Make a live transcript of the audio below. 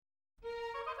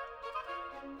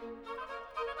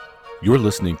You're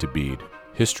listening to Bede,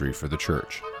 History for the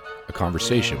Church, a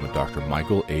conversation with Dr.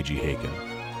 Michael A.G. Haykin.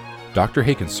 Dr.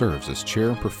 Haykin serves as chair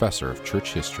and professor of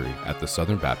church history at the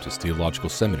Southern Baptist Theological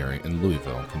Seminary in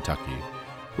Louisville, Kentucky,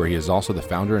 where he is also the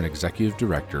founder and executive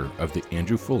director of the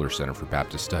Andrew Fuller Center for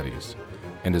Baptist Studies,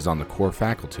 and is on the core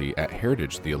faculty at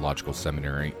Heritage Theological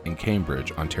Seminary in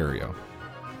Cambridge, Ontario.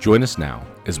 Join us now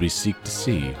as we seek to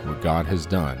see what God has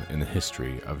done in the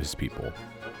history of his people.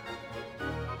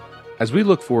 As we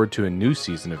look forward to a new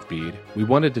season of Bede, we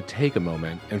wanted to take a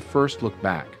moment and first look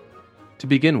back. To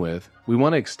begin with, we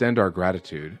want to extend our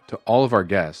gratitude to all of our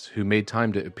guests who made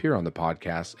time to appear on the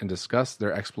podcast and discuss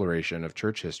their exploration of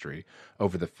church history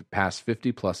over the past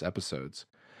 50-plus episodes.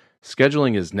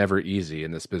 Scheduling is never easy in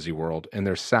this busy world, and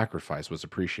their sacrifice was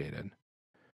appreciated.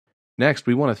 Next,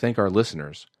 we want to thank our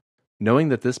listeners. Knowing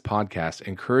that this podcast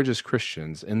encourages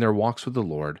Christians in their walks with the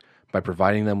Lord by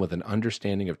providing them with an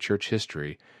understanding of church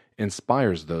history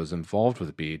inspires those involved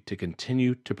with Bede to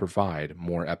continue to provide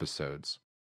more episodes.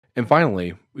 And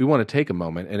finally, we want to take a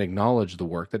moment and acknowledge the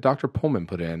work that Dr. Pullman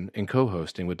put in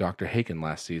co-hosting with Dr. Haykin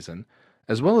last season,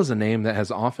 as well as a name that has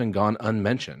often gone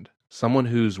unmentioned, someone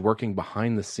who's working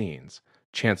behind the scenes,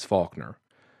 Chance Faulkner,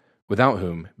 without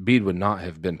whom Bede would not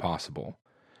have been possible.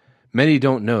 Many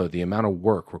don't know the amount of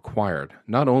work required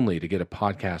not only to get a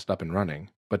podcast up and running,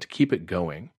 but to keep it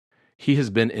going. He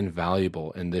has been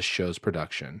invaluable in this show's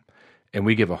production, and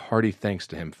we give a hearty thanks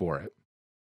to him for it.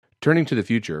 Turning to the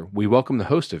future, we welcome the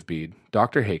host of Bede,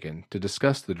 Dr. Haykin, to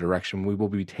discuss the direction we will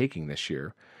be taking this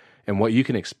year and what you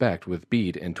can expect with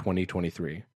Bede in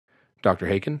 2023. Dr.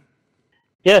 Haykin?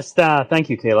 Yes, thank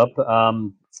you, Caleb.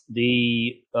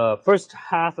 The first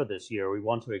half of this year, we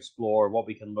want to explore what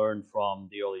we can learn from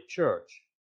the early church.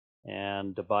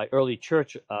 And by early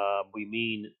church, we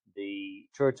mean the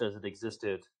church as it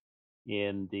existed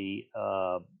in the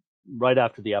right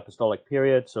after the apostolic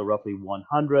period, so roughly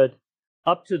 100,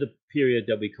 up to the period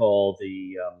that we call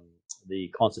the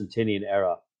Constantinian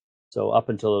era, so up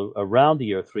until around the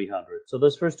year 300. So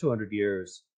those first 200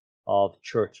 years of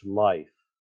church life.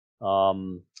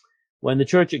 When the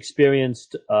church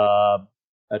experienced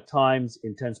at times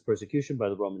intense persecution by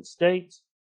the Roman state,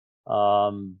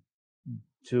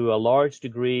 to a large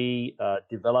degree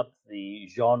developed the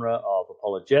genre of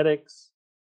apologetics,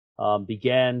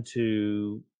 began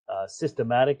to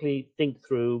systematically think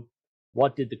through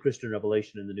what did the Christian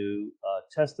revelation in the New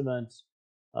Testament,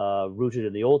 rooted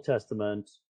in the Old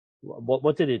Testament,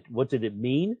 what did it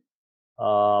mean?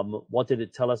 What did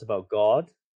it tell us about God?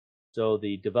 So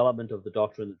the development of the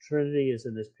doctrine of the Trinity is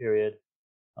in this period.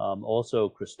 Also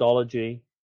Christology.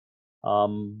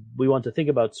 We want to think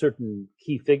about certain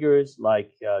key figures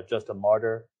like Justin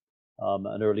Martyr,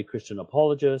 an early Christian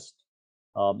apologist,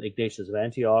 Ignatius of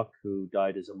Antioch, who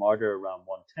died as a martyr around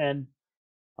 110,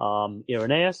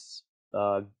 Irenaeus,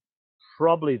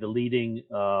 probably the leading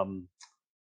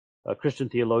Christian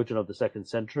theologian of the second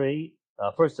century,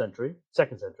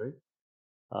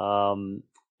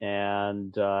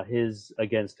 and his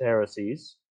Against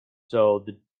Heresies. So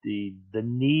the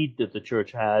need that the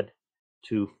church had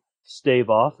to stave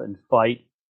off and fight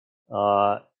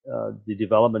the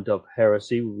development of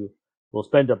heresy. We'll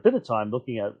spend a bit of time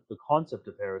looking at the concept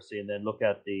of heresy, and then look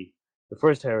at the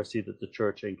first heresy that the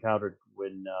church encountered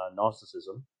when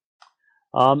Gnosticism.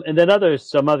 And then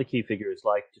some other key figures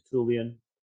like Tertullian,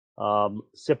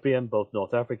 Cyprian, both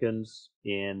North Africans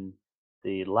in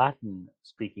the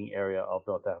Latin-speaking area of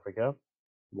North Africa,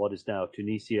 what is now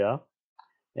Tunisia,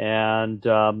 and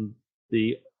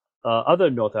the other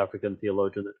North African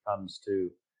theologian that comes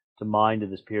to mind in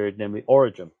this period, namely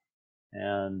Origen,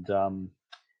 and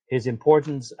his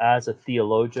importance as a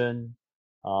theologian,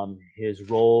 his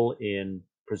role in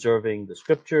preserving the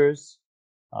scriptures,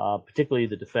 particularly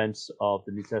the defense of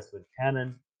the New Testament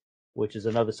canon, which is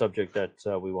another subject that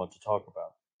we want to talk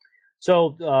about.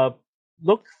 So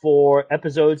look for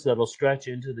episodes that will stretch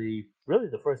into the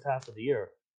first half of the year,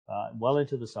 well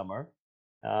into the summer,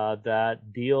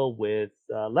 that deal with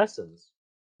lessons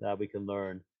that we can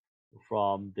learn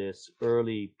from this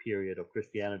early period of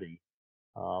Christianity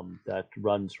that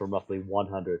runs from roughly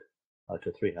 100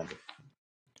 to 300.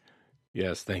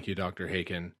 Yes, thank you, Dr.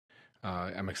 Haykin.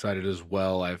 I'm excited as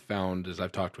well. I've found, as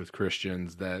I've talked with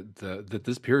Christians, that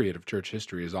this period of church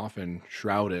history is often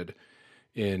shrouded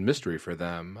in mystery for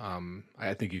them.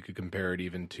 I think you could compare it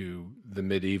even to the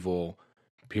medieval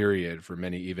period for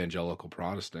many evangelical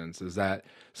Protestants. Is that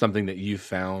something that you've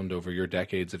found over your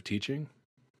decades of teaching?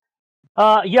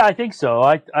 Yeah, I think so.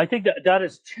 I think that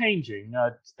is changing.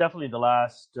 It's definitely the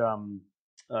last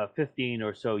 15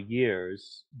 or so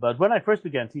years. But when I first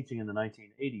began teaching in the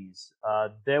 1980s,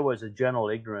 there was a general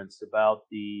ignorance about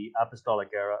the apostolic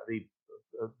era,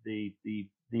 the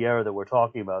era that we're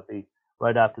talking about, the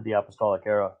right after the apostolic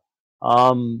era.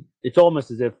 It's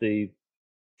almost as if the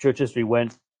church history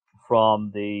went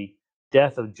from the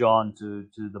death of John to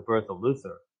the birth of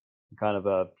Luther, kind of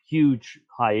a huge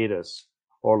hiatus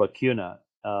or lacuna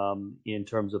in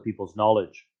terms of people's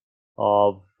knowledge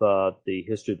of the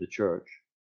history of the church.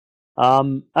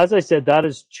 As I said, that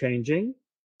is changing.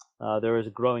 There is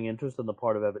a growing interest on the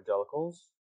part of evangelicals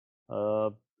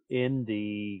in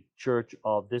the church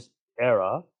of this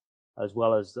era, as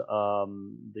well as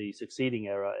the succeeding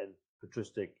era in the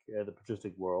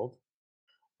patristic world.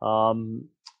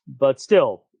 But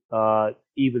still,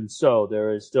 even so,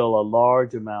 there is still a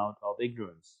large amount of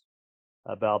ignorance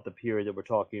about the period that we're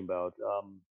talking about.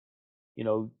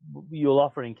 You'll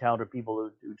often encounter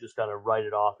people who just kind of write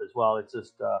it off as well. It's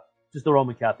just the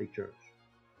Roman Catholic Church,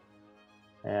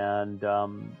 and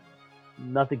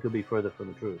nothing could be further from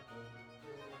the truth.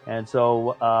 And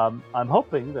so I'm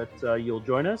hoping that you'll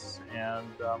join us, and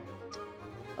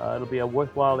it'll be a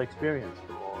worthwhile experience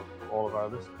for all of our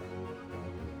listeners.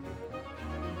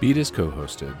 Beat is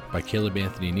co-hosted by Caleb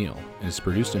Anthony Neal and is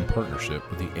produced in partnership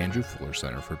with the Andrew Fuller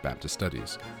Center for Baptist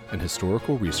Studies, an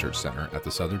historical research center at the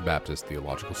Southern Baptist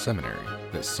Theological Seminary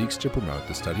that seeks to promote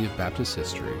the study of Baptist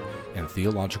history and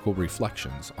theological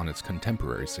reflections on its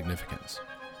contemporary significance.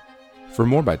 For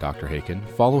more by Dr. Haykin,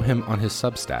 follow him on his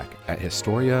Substack at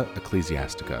Historia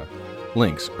Ecclesiastica.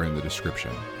 Links are in the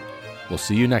description. We'll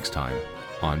see you next time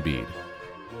on Bede.